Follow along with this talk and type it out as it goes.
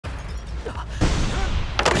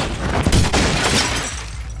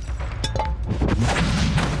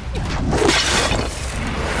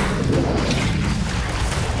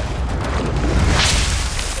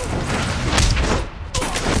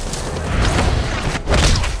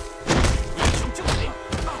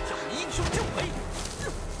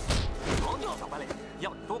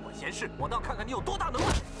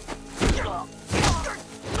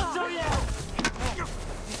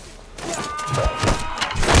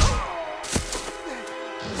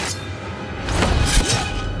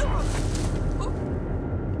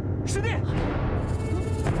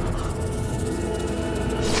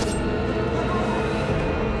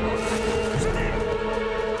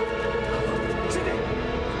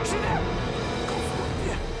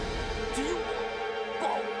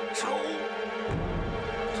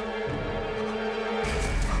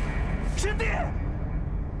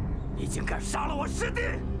弟！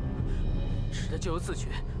是他咎由自取，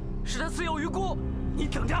是他自有余辜。你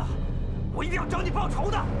等着，我一定要找你报仇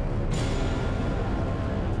的！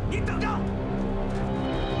你等着！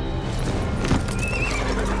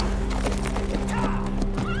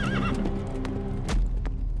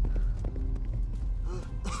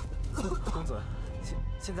公子，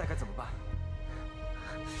现在该怎么办？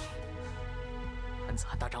男子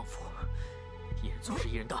汉大丈夫，一人做事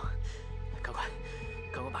一人当。赶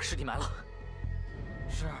快把尸体埋了。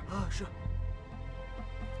是啊，是。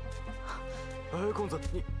公子，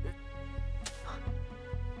你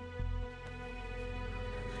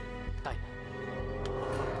大爷，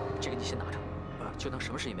这个你先拿着，就当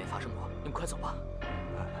什么事也没发生过。你们快走吧。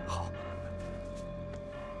好。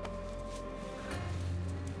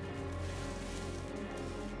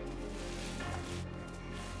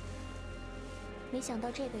没想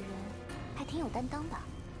到这个人还挺有担当的。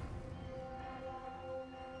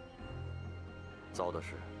糟的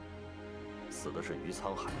是，死的是于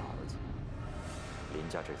沧海的儿子。林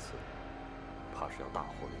家这次怕是要大祸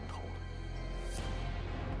临头了。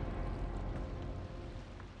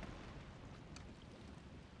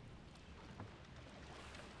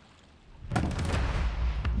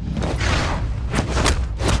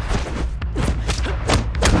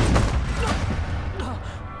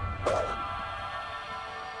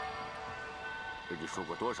跟你说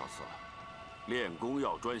过多少次了，练功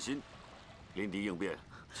要专心，临敌应变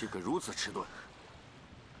岂可如此迟钝？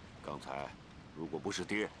刚才如果不是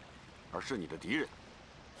爹，而是你的敌人，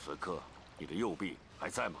此刻你的右臂还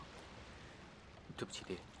在吗？对不起，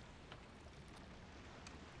爹。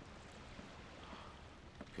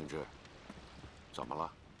平之，怎么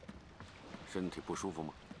了？身体不舒服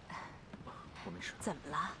吗？我没事。怎么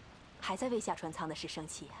了？还在为下船舱的事生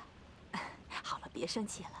气呀？好了，别生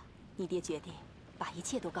气了。你爹决定把一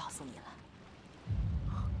切都告诉你了。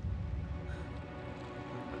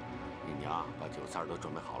你娘把酒菜都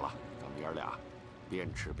准备好了，咱们爷儿俩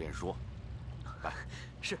边吃边说。来，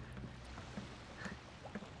是。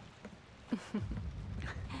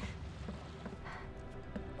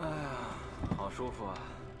哎呀，好舒服啊！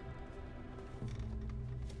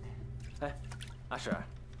哎，阿婶，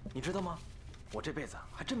你知道吗？我这辈子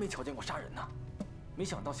还真没瞧见过杀人呢。没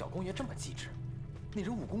想到小公爷这么机智，那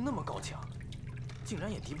人武功那么高强，竟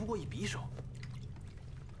然也敌不过一匕首。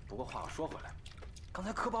不过话又说回来，刚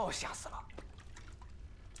才可把我吓死了。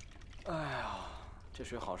哎呀，这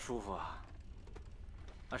水好舒服啊！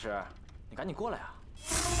阿婶，你赶紧过来啊！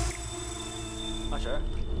阿婶，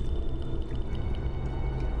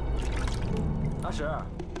阿婶，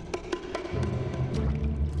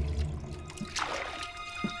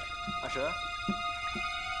阿婶，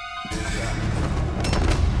阿婶，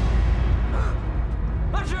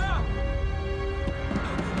阿婶！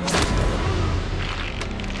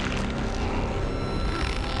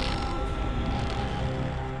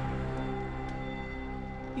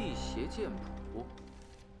辟邪剑谱。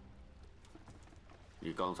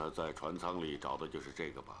你刚才在船舱里找的就是这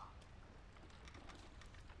个吧？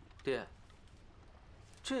爹，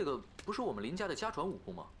这个不是我们林家的家传武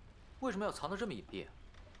功吗？为什么要藏得这么隐蔽？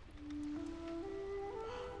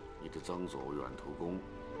你的曾祖远途公，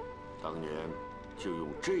当年就用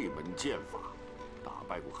这门剑法打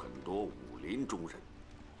败过很多武林中人。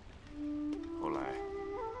后来，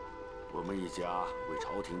我们一家为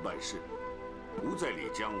朝廷办事，不再理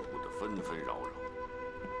江湖的纷纷扰扰，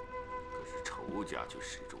可是仇家却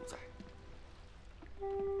始终在。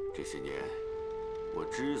这些年，我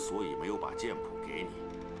之所以没有把剑谱给你，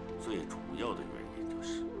最主要的原因就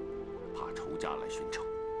是怕仇家来寻仇，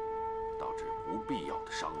导致不必要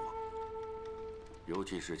的伤亡。尤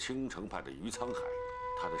其是青城派的于沧海，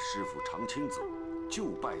他的师父常青子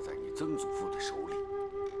就败在你曾祖父的手里。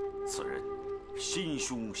此人心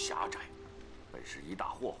胸狭窄，本是一大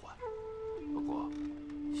祸患。不过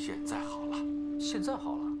现在好了，现在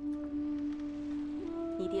好了。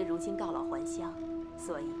你爹如今告老还乡，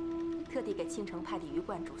所以特地给青城派的于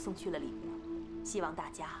观主送去了礼物，希望大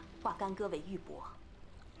家化干戈为玉帛。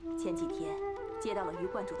前几天接到了于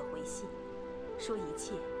观主的回信，说一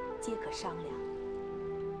切皆可商量。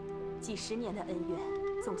几十年的恩怨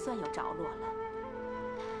总算有着落了。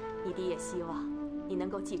你爹也希望你能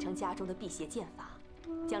够继承家中的辟邪剑法，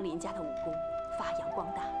将林家的武功发扬光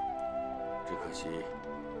大。只可惜，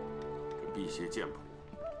这辟邪剑谱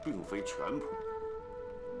并非全谱，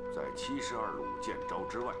在72路剑招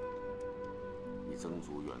之外，你曾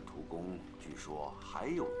祖远途公据说还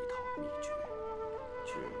有一套秘诀，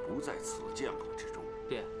却不在此剑谱之中。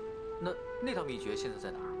爹，那套秘诀现在在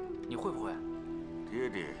哪儿？你会不会？爹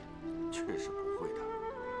爹确实不会的。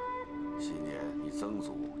昔年你曾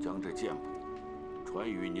祖将这剑谱传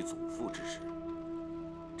于你祖父之时，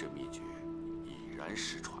这秘诀已然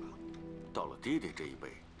失传了，到了爹爹这一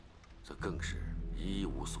辈，则更是一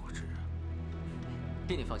无所知。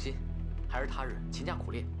爹，你放心，孩儿他日勤加苦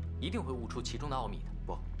练，一定会悟出其中的奥秘的。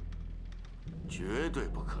不，绝对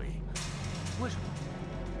不可以。为什么？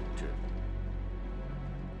这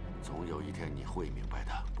总有一天你会明白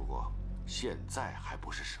的。不过现在还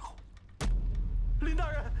不是时候。林大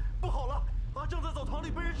人，不好了！阿正在澡堂里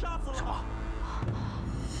被人杀死了。什么？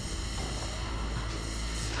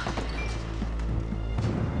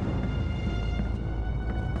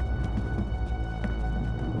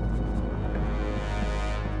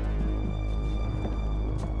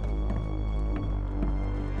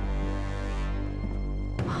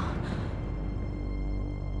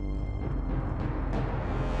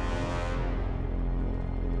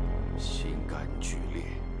心肝俱裂，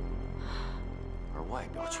而外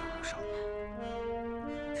表却无伤。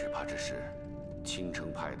只怕这是青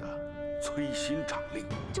城派的催心掌令。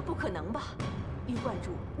这不可能吧？玉观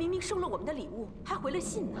主明明收了我们的礼物，还回了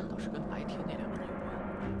信呢。难道是跟白天那两个人有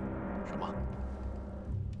关？什么？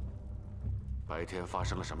白天发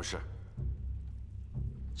生了什么事？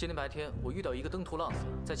今天白天，我遇到一个登徒浪子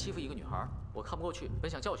在欺负一个女孩，我看不过去，本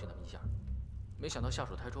想教训他们一下，没想到下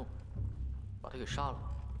手太重，把他给杀了。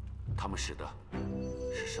他们使的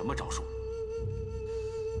是什么招数？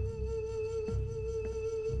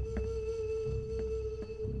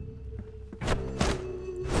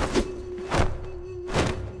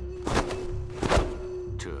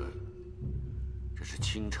这是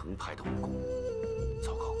青城派的武功。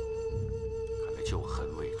糟糕，看来旧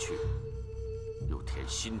恨未去，又添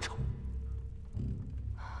新仇。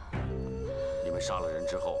你们杀了人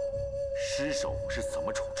之后，尸首是怎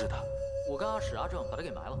么处置的？我跟阿史、阿正把他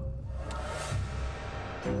给埋了。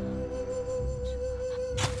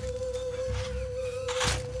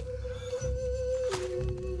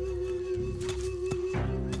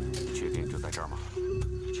你确定就在这儿吗？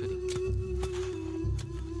确定。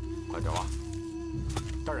快点挖！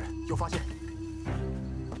大人，有发现。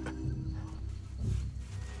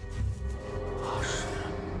阿史，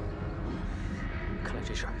看来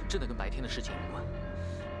这事儿真的跟白天的事情有关。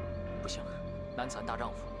不行，男子汉大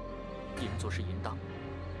丈夫，一人做事一人当。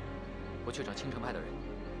我去找青城派的人，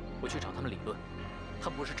我去找他们理论。他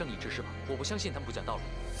们不是正义之士吗？我不相信他们不讲道理。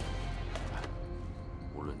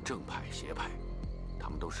无论正派邪派，他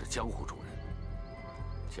们都是江湖中人。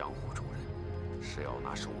江湖中人是要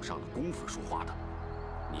拿手上的功夫说话的。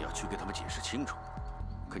你要去给他们解释清楚，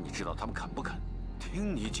可你知道他们肯不肯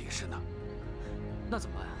听你解释呢？那怎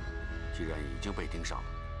么办啊？既然已经被盯上了，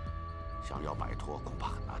想要摆脱恐怕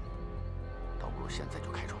很难。倒不如现在就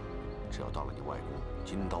开创，只要到了你外公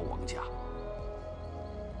金刀王家，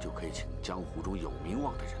就可以请江湖中有名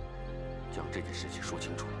望的人，将这件事情说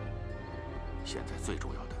清楚。现在最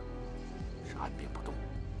重要的是按兵不动，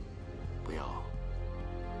不要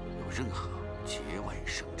有任何节外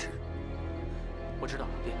生枝。我知道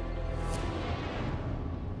了，爹。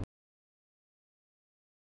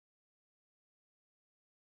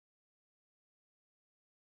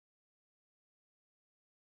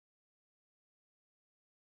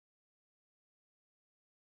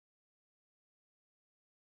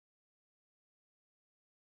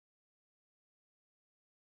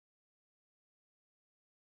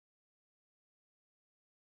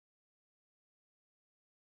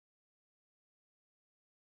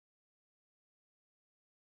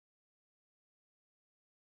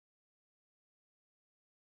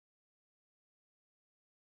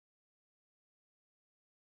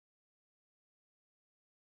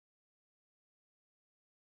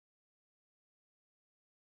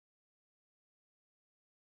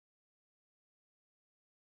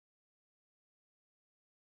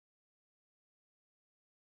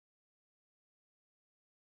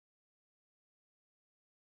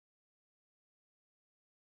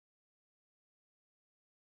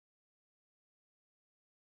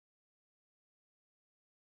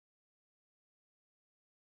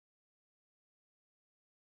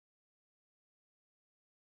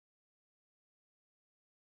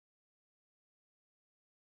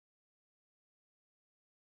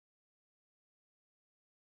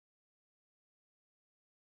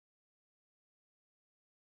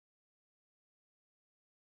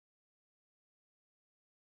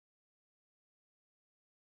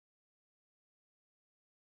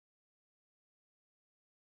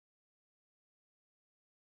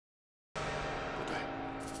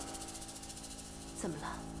怎么了？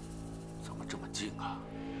怎么这么静啊？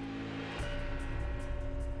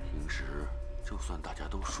平时就算大家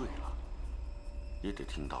都睡了，也得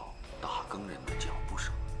听到打更人的脚步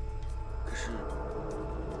声。可是，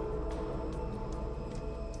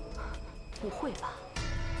不会吧？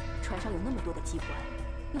船上有那么多的机关，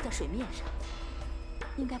又在水面上，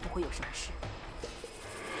应该不会有什么事。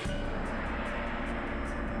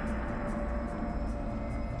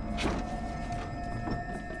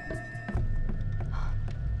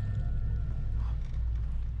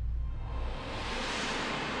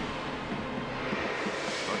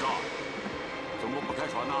老赵，怎么不开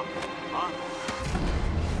船呢？啊？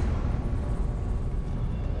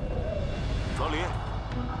老李，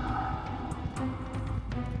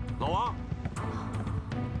老王，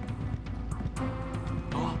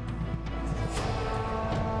老王，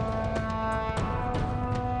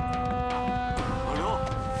老刘，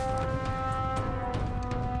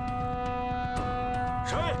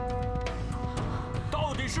谁？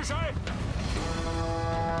到底是谁？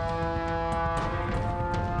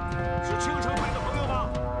是青城派的朋友吗？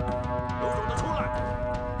有种的出来，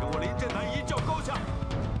跟我林震南一较高下！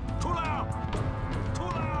出来啊！出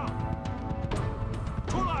来啊！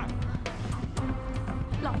出来！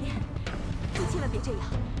老爷，你千万别这样，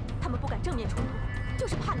他们不敢正面冲突，就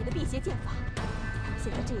是怕你的辟邪剑法。他们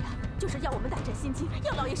现在这样，就是要我们胆战心惊，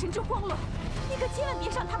要老爷神志慌乱。你可千万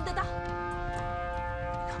别上他们的当。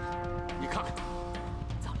你看看，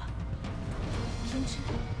糟了，平之，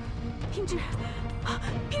平之，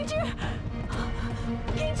平之，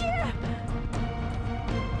平之！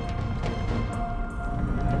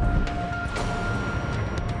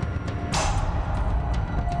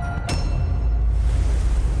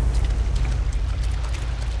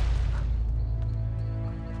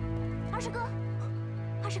二师哥，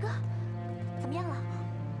二师哥，怎么样了？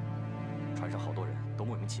船上好多人都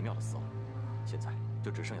莫名其妙的死了，现在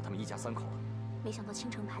就只剩下他们一家3口了。没想到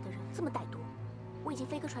青城派的人这么歹毒，我已经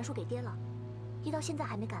飞鸽传书给爹了，爹到现在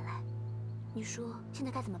还没赶来。你说现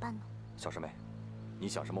在该怎么办呢？小师妹，你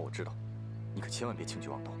想什么我知道，你可千万别轻举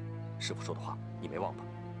妄动。师傅说的话你没忘吧？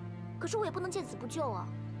可是我也不能见死不救啊！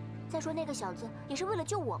再说那个小子也是为了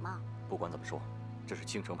救我嘛。不管怎么说，这是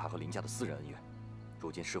青城派和林家的私人恩怨。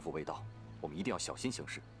如今师傅未到，我们一定要小心行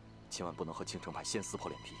事，千万不能和青城派先撕破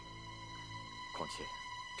脸皮。况且，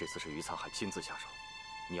这次是于沧海亲自下手，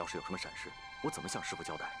你要是有什么闪失，我怎么向师傅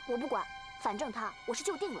交代？我不管，反正他我是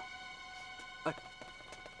救定了。哎，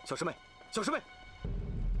小师妹，小师妹！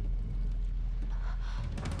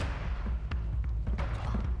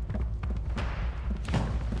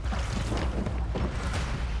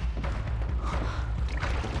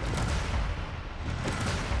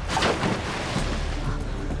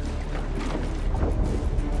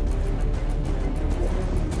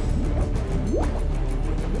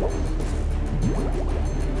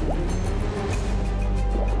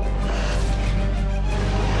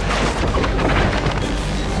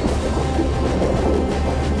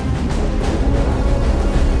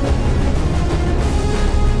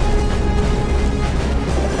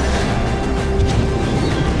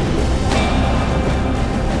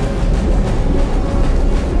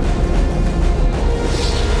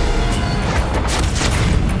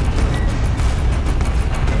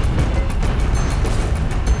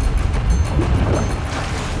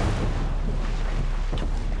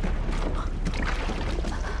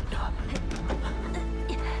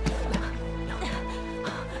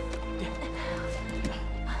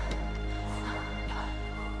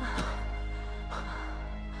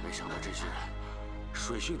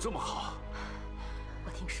水性这么好。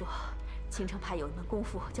我听说，青城派有一门功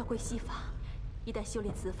夫叫归西法，一旦修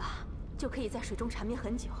炼此法，就可以在水中缠绵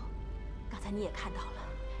很久。刚才你也看到了，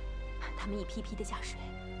他们一批批的下水，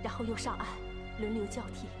然后又上岸，轮流交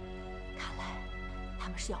替。看来，他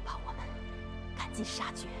们是要把我们赶尽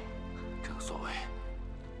杀绝。正所谓，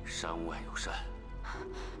山外有山。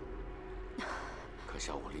可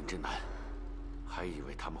笑我林真南，还以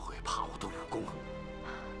为他们会怕我的武功，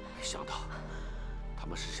没想到他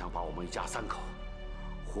们是想把我们一家3口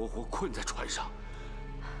活活困在船上，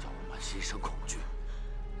叫我们心生恐惧，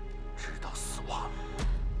直到死亡。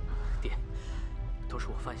爹，都是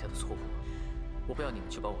我犯下的错误，我不要你们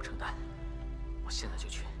去帮我承担，我现在就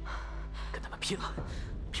去跟他们拼了。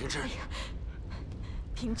平之，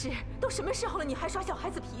平之，都什么时候了，你还耍小孩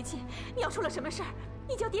子脾气？你要出了什么事儿，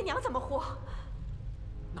你叫爹娘怎么活？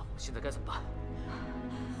那我们现在该怎么办？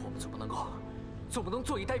我们总不能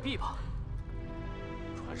坐以待毙吧？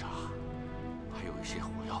船上还有一些火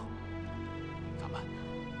药，咱们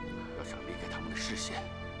要想离开他们的视线，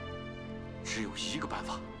只有一个办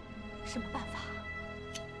法。什么办法？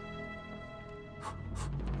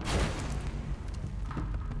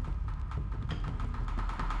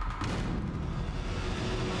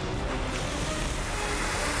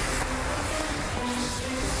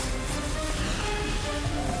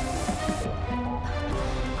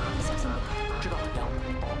知道了，娘。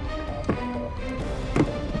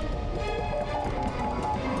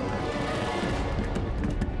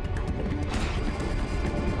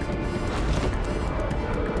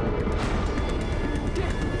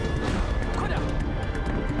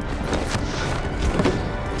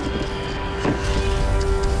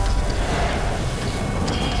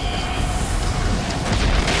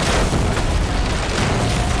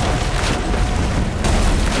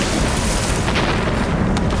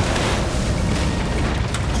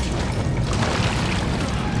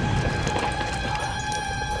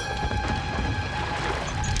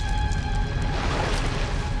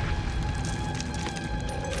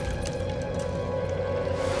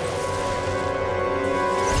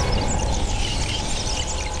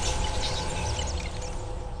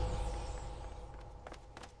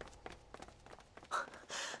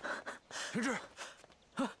灵芝，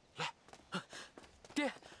来，爹，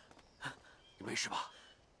你没事吧？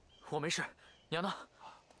我没事，娘呢？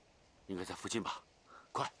应该在附近吧？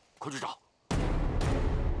快去找！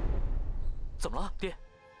怎么了，爹？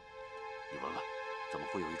你闻闻，怎么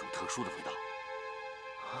会有一种特殊的味道？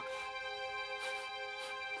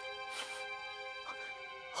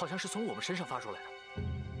好像是从我们身上发出来的。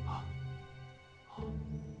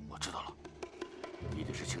我知道了，一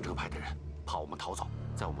定是青城派的人怕我们逃走，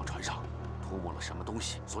在我们船上涂抹了什么东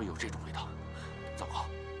西，所以有这种味道。糟糕，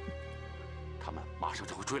他们马上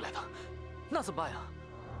就会追来的。那怎么办呀？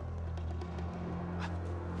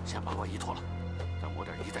先把外衣脱了，再抹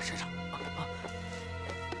点泥在身上。快点！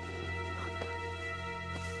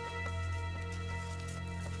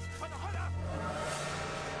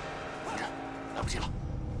灵芝，来不及了，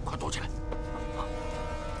快躲起来！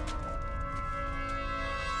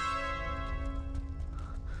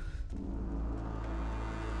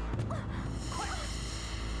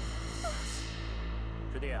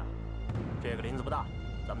师弟啊，这个林子不大，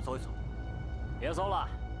咱们搜一搜。别搜了，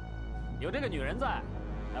有这个女人在，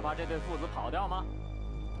还怕这对父子跑掉吗？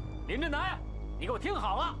林志南，你给我听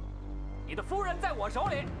好了，你的夫人在我手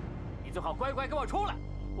里，你最好乖乖给我出来，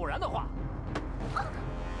不然的话，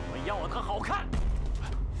我要她好看。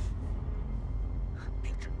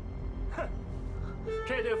明智，哼，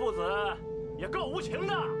这对父子也够无情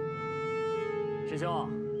的。师兄，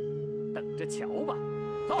等着瞧吧。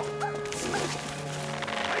走。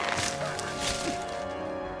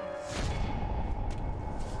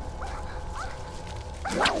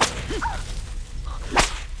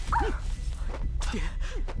爹，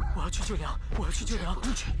我要去救娘，我要去救娘。不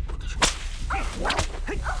能去。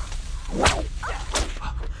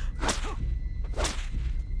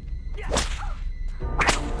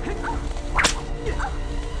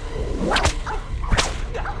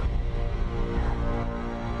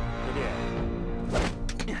师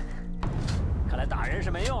弟，看来打人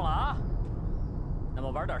是没用了啊。那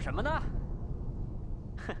么玩点什么呢？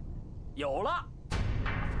哼，有了。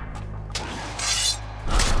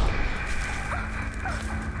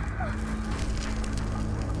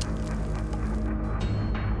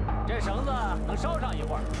这绳子能烧上一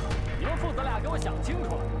会儿，你们父子俩给我想清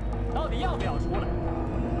楚了，到底要不要出来？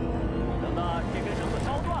等到这根绳子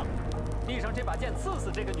烧断了，地上这把剑刺死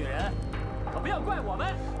这个女人，可不要怪我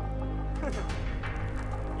们。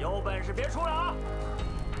有本事别出来啊！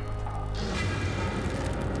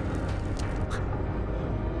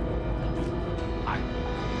哎，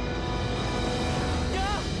娘，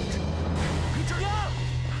娘！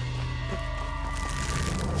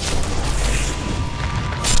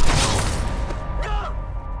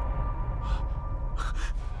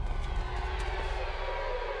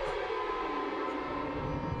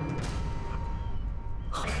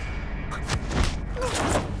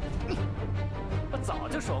我早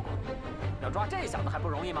就说过，要抓这小子还不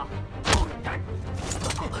容易吗？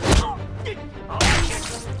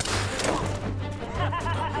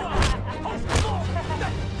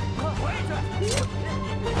回去！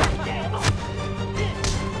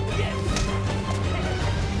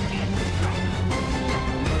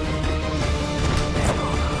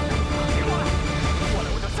过来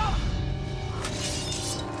我就杀了！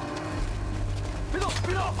别动，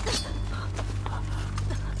别动！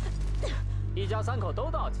一家三口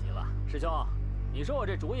都到齐了，师兄，你说我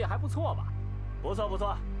这主意还不错吧？不错不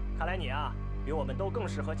错，看来你啊，比我们都更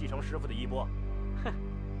适合继承师傅的衣钵。哼，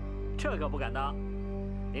这可不敢当。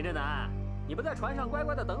林志南，你不在船上乖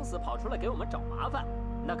乖的等死，跑出来给我们找麻烦，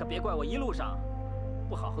那可别怪我一路上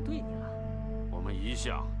不好好对你了。我们一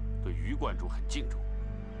向对于观主很敬重，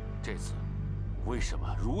这次为什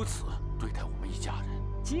么如此对待我们一家人？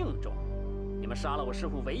敬重？你们杀了我师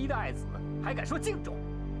父唯一的爱子，还敢说敬重？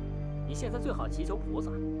你现在最好祈求菩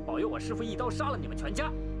萨保佑我师父一刀杀了你们全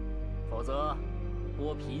家，否则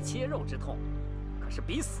剥皮切肉之痛，可是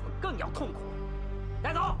比死更要痛苦。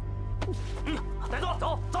带走！带走！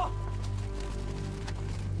走走！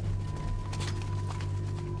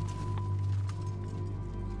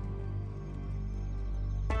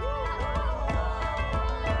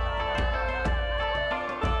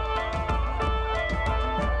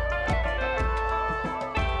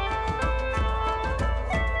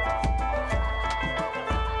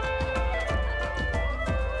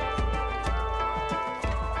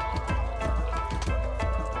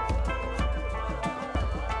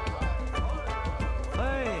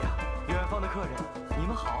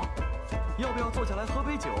坐下来喝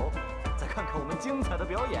杯酒，再看看我们精彩的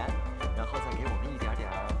表演，然后再给我们一点点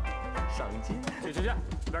赏金。去，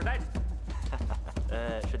一边待着。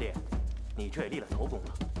师弟，你这也立了头功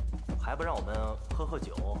了，还不让我们喝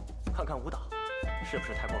酒，看看舞蹈？是不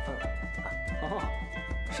是太过分了？啊？哦，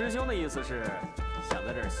师兄的意思是想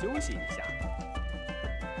在这儿休息一下。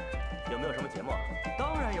有没有什么节目啊？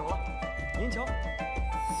当然有了，您瞧。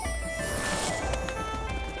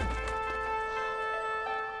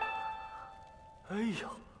哎呦，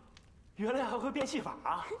原来还会变戏法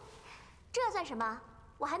啊！这算什么？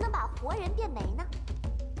我还能把活人变没呢。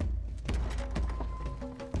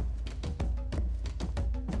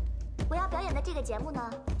我要表演的这个节目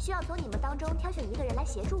呢，需要从你们当中挑选一个人来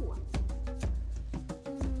协助我。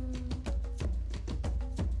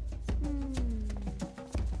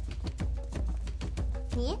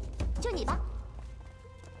你吧。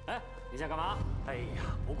哎，你想干嘛？哎呀，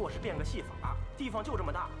不过是变个戏法，地方就这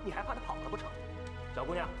么大，你还怕他跑了不成？小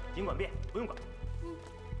姑娘，尽管变，不用管。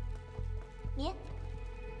你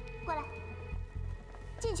过来，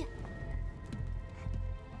进去。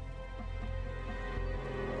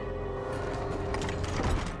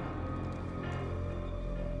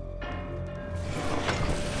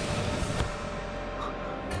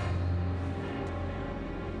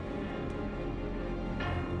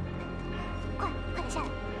快点下来！快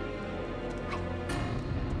点！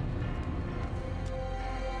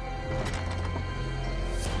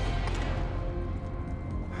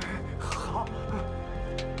好。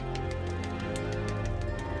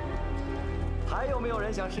还有没有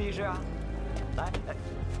人想试一试啊？来，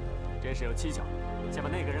真是有蹊跷。先把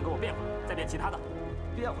那个人给我变回来，再变其他的。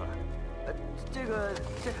变回来。这个。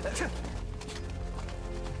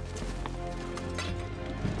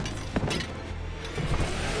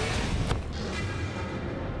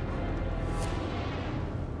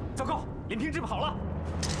糟糕，林平之跑了，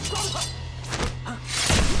抓住他！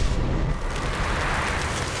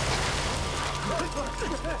怎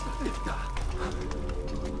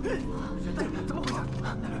么回事？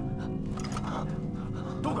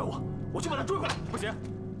都怪我，我去把他追回来。不行，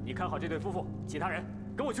你看好这对夫妇，其他人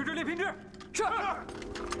跟我去追林平之。是。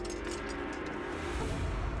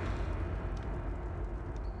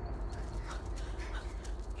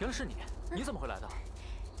原来是你，你怎么会来的？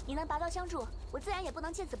你能拔刀相助，我自然也不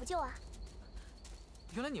能见死不救啊。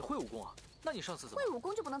原来你会武功啊？那你上次怎么会武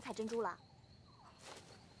功就不能采珍珠了？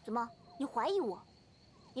怎么，你怀疑我？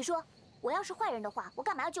你说我要是坏人的话，我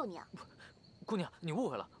干嘛要救你啊？姑娘，你误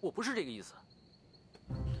会了，我不是这个意思。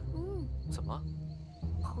怎么？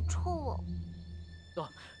好臭哦！哦，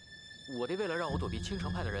我爹为了让我躲避青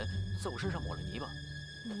城派的人，在我身上抹了泥巴。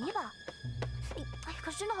泥巴？哎呀，可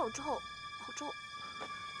是真的好臭，好臭！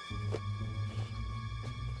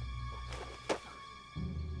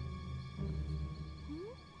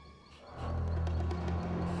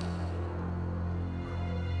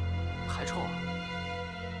还臭啊？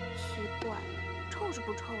奇怪，臭是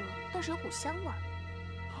不臭了，但是有股香味儿。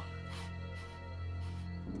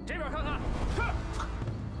这边看看。是。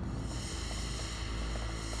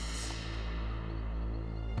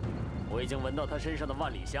我已经闻到他身上的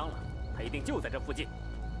万里香了，他一定就在这附近。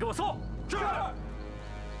给我搜！是。原来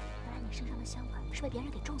你身上的香味是被别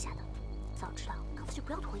人给种下的，早知道刚才就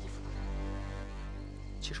不要脱衣服了。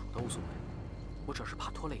其实我都无所谓，我只是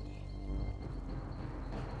怕拖累你。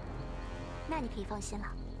那你可以放心了，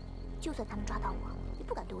就算他们抓到我，也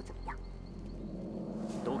不敢对我怎么样。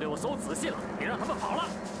都给我搜仔细了，别让他们跑了！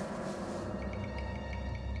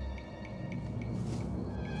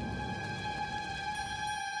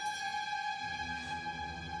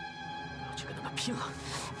我要去跟他们拼了！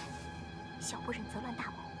小不忍则乱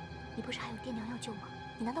大谋，你不是还有爹娘要救吗？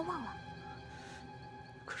你难道忘了？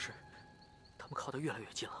可是，他们靠得越来越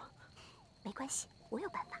近了。没关系，我有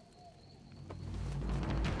办法。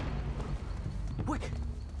喂，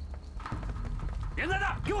人在那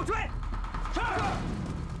儿，给我追！是。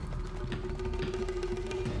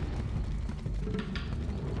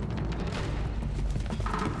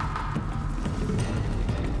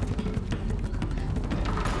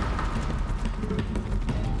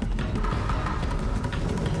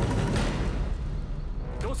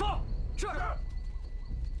给我搜！是。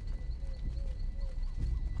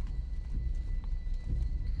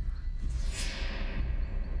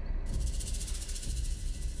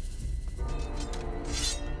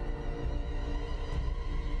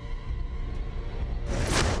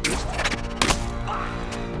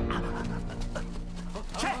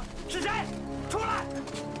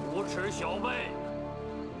小辈，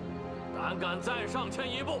胆敢再上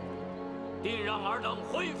前一步，定让尔等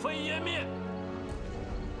灰飞烟灭！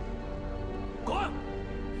滚！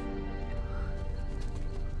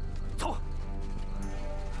走！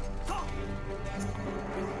走！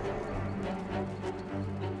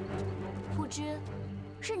不知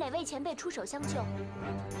是哪位前辈出手相救，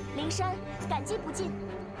灵山感激不尽。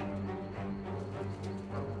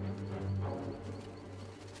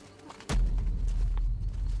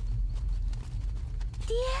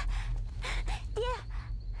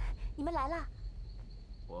们来了。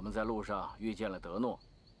我们在路上遇见了德诺，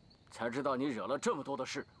才知道你惹了这么多的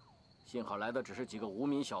事。幸好来的只是几个无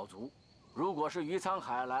名小卒，如果是于沧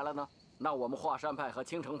海来了呢？那我们华山派和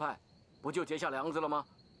青城派，不就结下梁子了吗？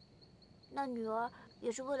那女儿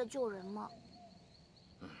也是为了救人吗？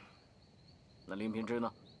那林平之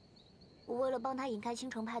呢？我为了帮他引开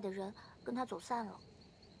青城派的人，跟他走散了。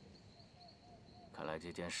看来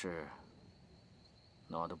这件事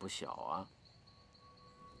闹得不小啊。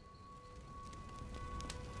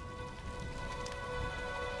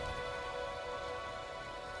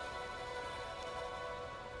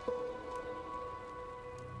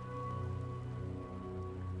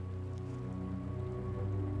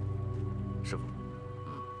师傅，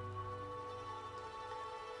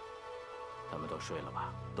他们都睡了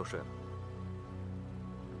吧？都睡了。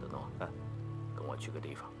德诺，跟我去个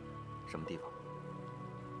地方。什么地方？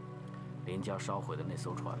临江烧毁的那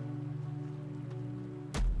艘船。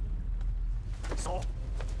搜，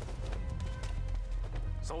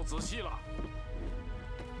搜仔细了。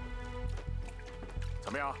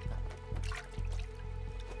怎么样？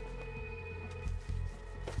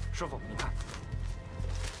师傅，你看。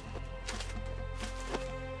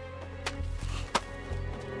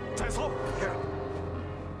 再搜。是。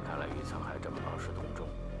看来于沧海这么劳师动众，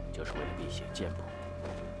就是为了避邪剑谱。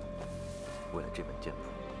为了这本剑谱，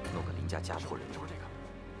弄得林家家破人亡。这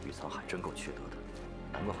个，于沧海真够缺德的，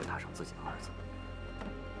难怪会踏上自己的儿子。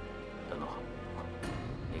德诺，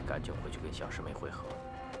你赶紧回去跟小师妹会合，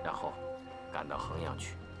然后赶到衡阳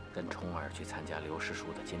去，跟冲儿去参加刘师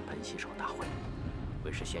叔的金盆洗手大会。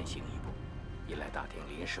为是先行一步，一来打听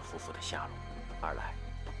林氏夫妇的下落，二来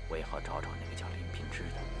我也好找找那个叫林平之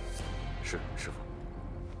的。是，师傅。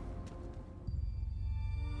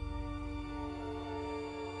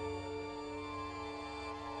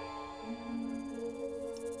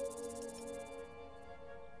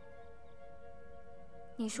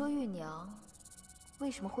 你说玉娘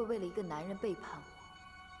为什么会为了一个男人背叛我？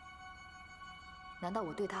难道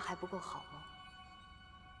我对他还不够好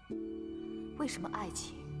吗？为什么爱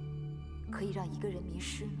情可以让一个人迷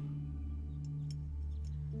失呢？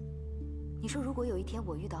你说，如果有一天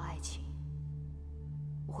我遇到爱情，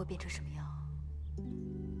我会变成什么样？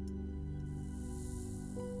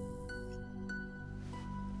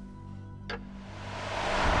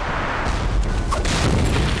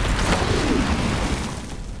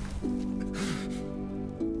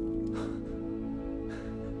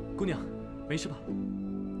 姑娘，没事吧？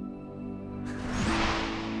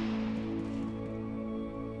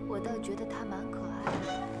我倒觉得他蛮可爱的。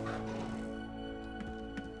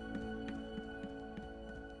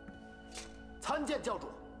参见教主。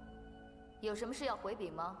有什么事要回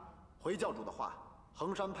禀吗？回教主的话，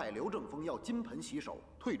衡山派刘正风要金盆洗手，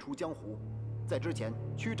退出江湖。在之前，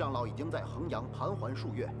屈长老已经在衡阳盘桓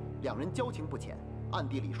数月，两人交情不浅，暗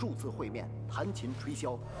地里数次会面，弹琴吹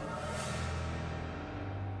箫。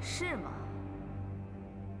 是吗？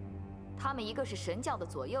他们一个是神教的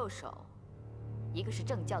左右手，一个是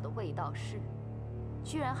正教的卫道士，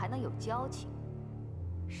居然还能有交情，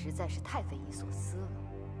实在是太匪夷所思了。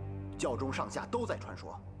教中上下都在传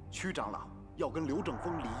说，屈长老要跟刘正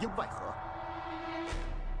风里应外合。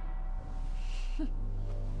哼，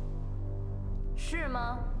是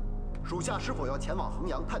吗？属下是否要前往衡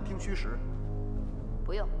阳探听虚实？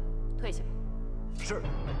不用，退下吧。是。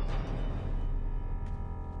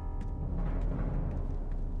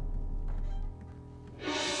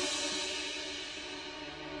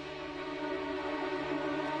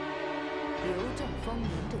 刘正风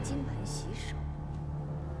迎着金盆洗手，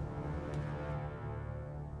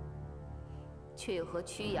却又和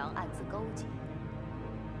曲阳暗自勾结。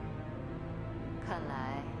看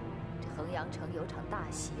来这衡阳城有场大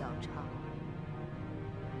戏要唱，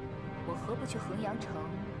我何不去衡阳城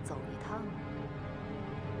走一趟呢？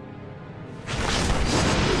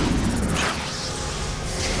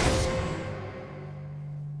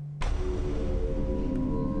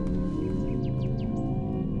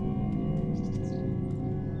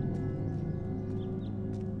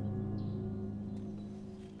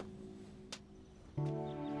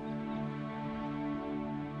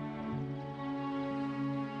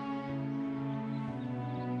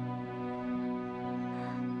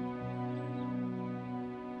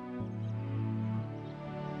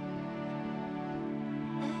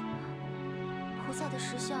 菩萨的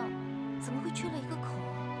石像怎么会缺了一个口？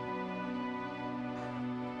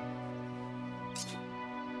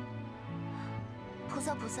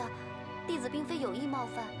菩萨，弟子并非有意冒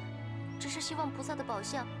犯，只是希望菩萨的宝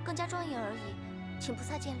相更加庄严而已，请菩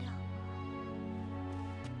萨见谅。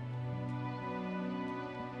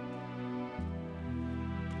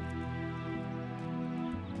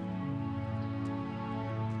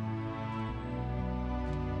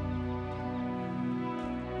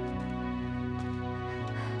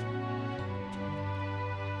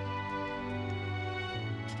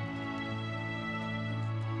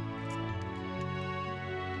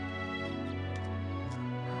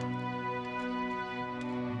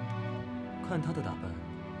看她的打扮，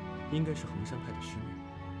应该是衡山派的师妹，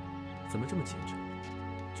怎么这么虔诚，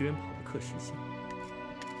居然跑了刻石像？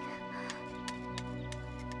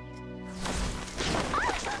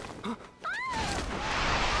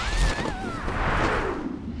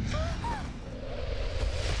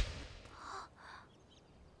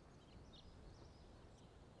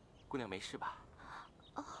姑娘没事吧？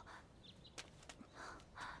哦，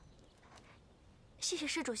谢谢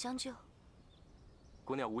施主相救。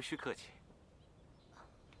姑娘无需客气。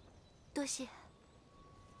多谢。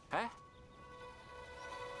哎，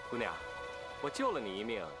姑娘，我救了你一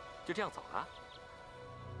命，就这样走了？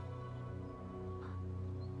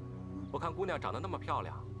我看姑娘长得那么漂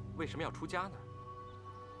亮，为什么要出家呢？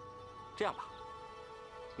这样吧，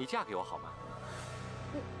你嫁给我好吗？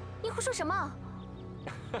你胡说什么？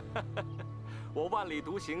我万里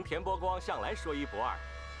独行，田伯光向来说一不二。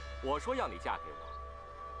我说要你嫁给我，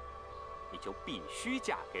你就必须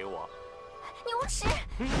嫁给我。你无耻！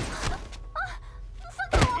啊！放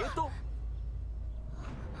开我！别动！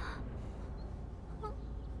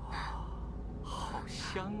好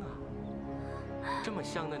香啊！这么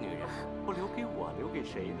香的女人，不留给我，留给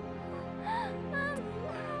谁呢？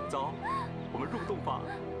走，我们入洞房。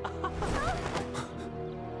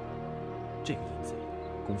这个淫贼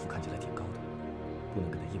功夫看起来挺高的，不能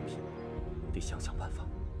跟他硬拼，得想想办法。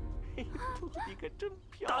你可真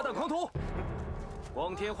漂亮！大胆狂徒！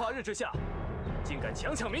光天化日之下，竟敢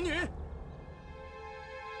强抢民女！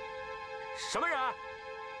什么人？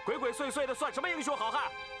鬼鬼祟祟的算什么英雄好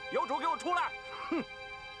汉？有种给我出来！哼，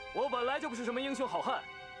我本来就不是什么英雄好汉，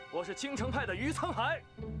我是青城派的于沧海。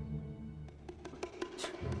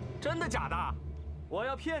真的假的？我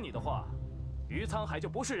要骗你的话，于沧海就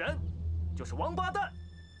不是人，就是王八蛋。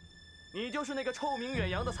你就是那个臭名远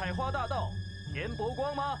扬的采花大盗田伯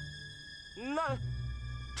光吗？那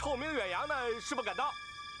臭名远扬的是不敢当，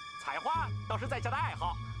采花倒是在下的爱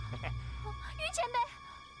好。于前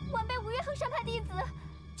辈，晚辈五岳衡山派弟子，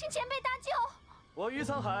请前辈搭救。我于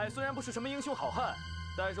沧海虽然不是什么英雄好汉，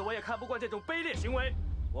但是我也看不惯这种卑劣行为，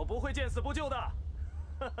我不会见死不救的。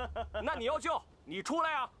那你要救，你出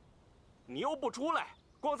来啊！你又不出来，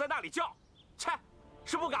光在那里叫，切，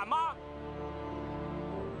是不敢吗？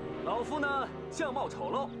老夫呢，相貌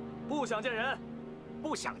丑陋，不想见人。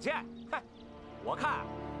不想见？哼，我看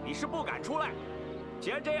你是不敢出来。既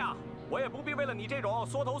然这样，我也不必为了你这种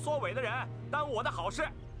缩头缩尾的人耽误我的好事。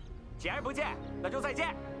既然不见，那就再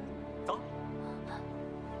见。走。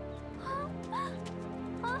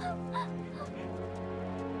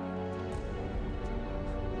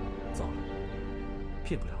糟了，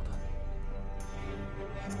骗不了他，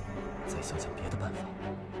再想想别的办法。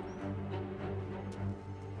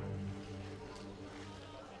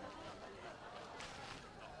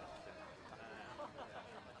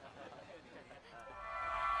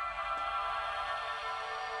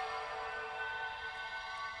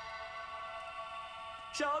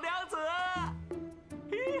小娘子，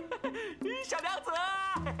小娘子，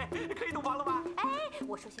可以洞房了吧？哎，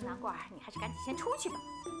我说新郎官，你还是赶紧先出去吧。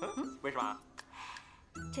为什么？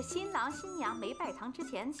这新郎新娘没拜堂之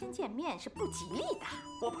前先见面是不吉利的。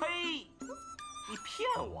我呸！你骗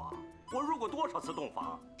我！我入过多少次洞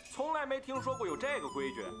房，从来没听说过有这个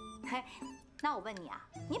规矩。嘿，那我问你啊，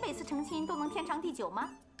你每次成亲都能天长地久吗？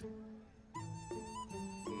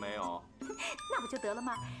没有。那不就得了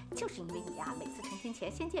吗？就是因为你呀，每次成亲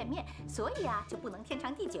前先见面，所以啊就不能天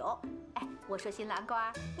长地久。哎，我说新郎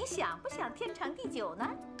官，你想不想天长地久呢？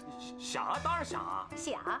想啊，当然想啊。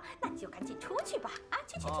想，那你就赶紧出去吧！啊，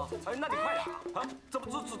去！哎，那你快点啊！怎么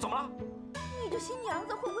了？你这新娘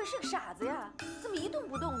子会不会是个傻子呀？怎么一动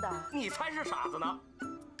不动的？你才是傻子呢！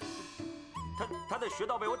他的穴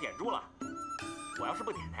道被我点住了。我要是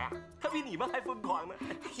不点他呀，他比你们还疯狂呢！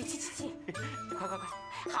去！快！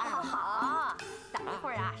好，等一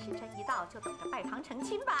会儿啊，时辰一到就等着拜堂成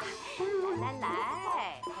亲吧。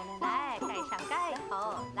来，盖上盖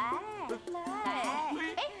头，来，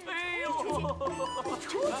哎呦！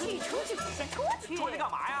出去，你先出去。出去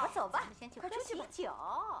干嘛呀？我走吧，先去喝喜酒。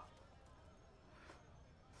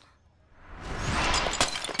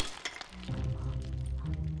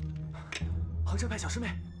衡山派小师妹，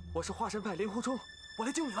我是华山派令狐冲，我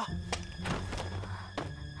来救你了。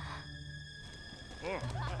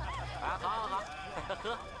好，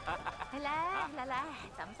喝。来，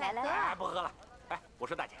咱们再喝。哎，不喝了。哎，我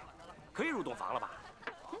说大姐，可以入洞房了吧？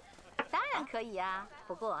当然可以啊，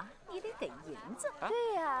不过你得给银子。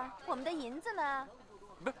对呀，我们的银子呢？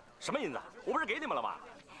不是什么银子，我不是给你们了吗？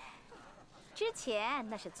之前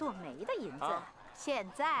那是做媒的银子，现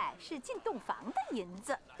在是进洞房的银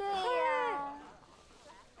子。对呀。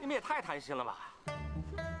你们也太贪心了吧！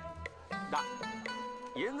那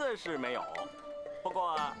银子是没有，不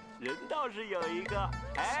过人倒是有一个。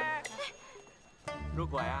哎，如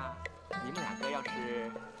果呀，你们两个要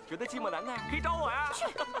是觉得寂寞难耐，可以找我呀。去。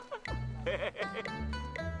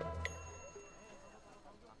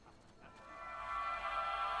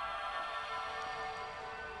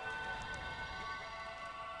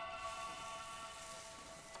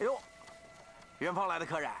哎呦，远方来的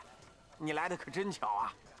客人，你来的可真巧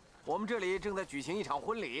啊！我们这里正在举行一场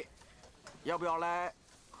婚礼，要不要来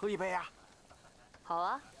喝一杯啊？好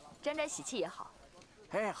啊，沾沾喜气也好。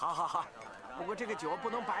哎，好好好，不过这个酒不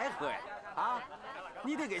能白喝呀！啊，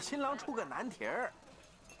你得给新郎出个难题儿，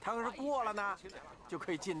他要是过了呢，就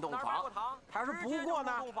可以进洞房；他要是不过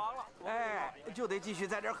呢，哎，就得继续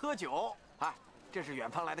在这儿喝酒。啊，这是远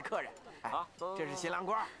方来的客人，哎，这是新郎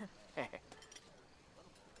官。嘿嘿。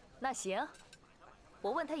那行，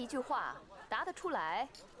我问他一句话，答得出来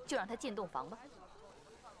就让他进洞房吧。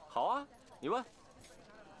好啊，你问。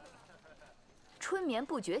春眠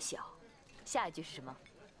不觉晓，下一句是什么？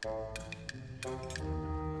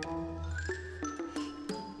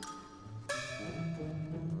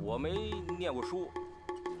我没念过书，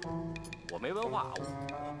我没文化，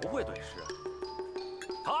我不会对诗。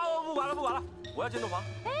好，不管了不管了，我要进洞房。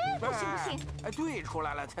哎，不行不行，哎，对出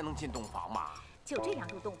来了才能进洞房嘛。就这样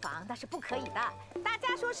入洞房那是不可以的，大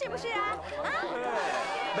家说是不是啊？啊！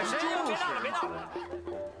谁呀？别闹了，别闹了，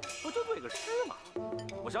不就对个诗吗？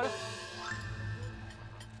我想想，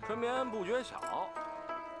春眠不觉晓，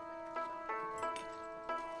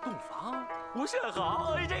洞房，无限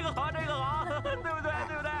好，哎，这个好，这个好，对不对？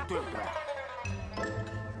对不对？对不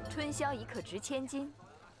对？春宵一刻值千金，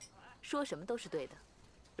说什么都是对的。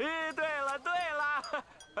哎，对了对了，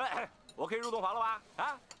哎，我可以入洞房了吧？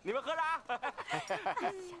啊，你们喝啥？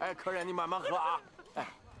哎，客人你慢慢喝啊。哎，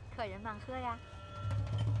客人慢喝呀。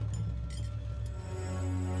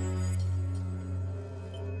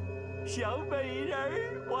小美人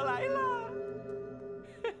儿，我来了。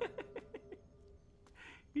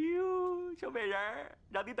哟，小美人儿，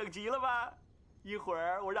让你等急了吧？一会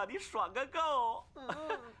儿我让你爽个够。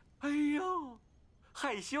哎呦，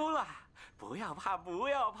害羞了，不要怕，不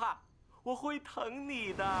要怕，我会疼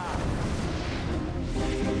你的。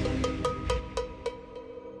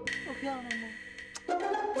我漂亮吗？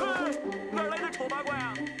哎，哪来的丑八怪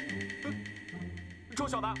啊？臭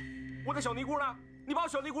小子，我的小尼姑呢？你把我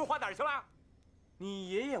小尼姑换哪儿去了？你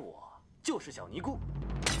爷爷我就是小尼姑。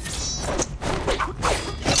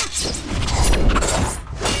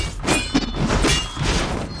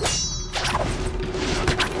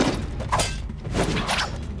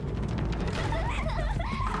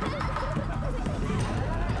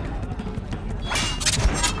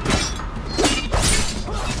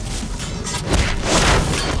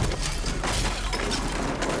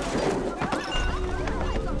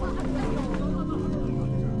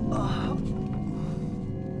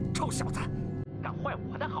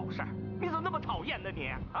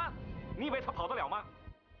你以为他跑得了吗？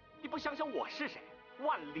你不想想我是谁？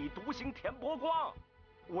万里独行田伯光。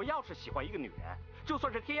我要是喜欢一个女人，就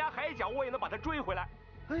算是天涯海角，我也能把她追回来。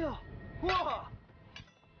哎呀，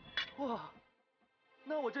哇，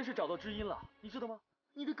那我真是找到知音了，你知道吗？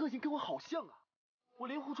你的个性跟我好像啊。我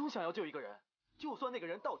令狐冲想要救一个人，就算那个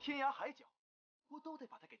人到天涯海角，我都得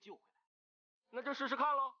把他给救回来。那就试试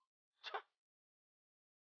看喽。切。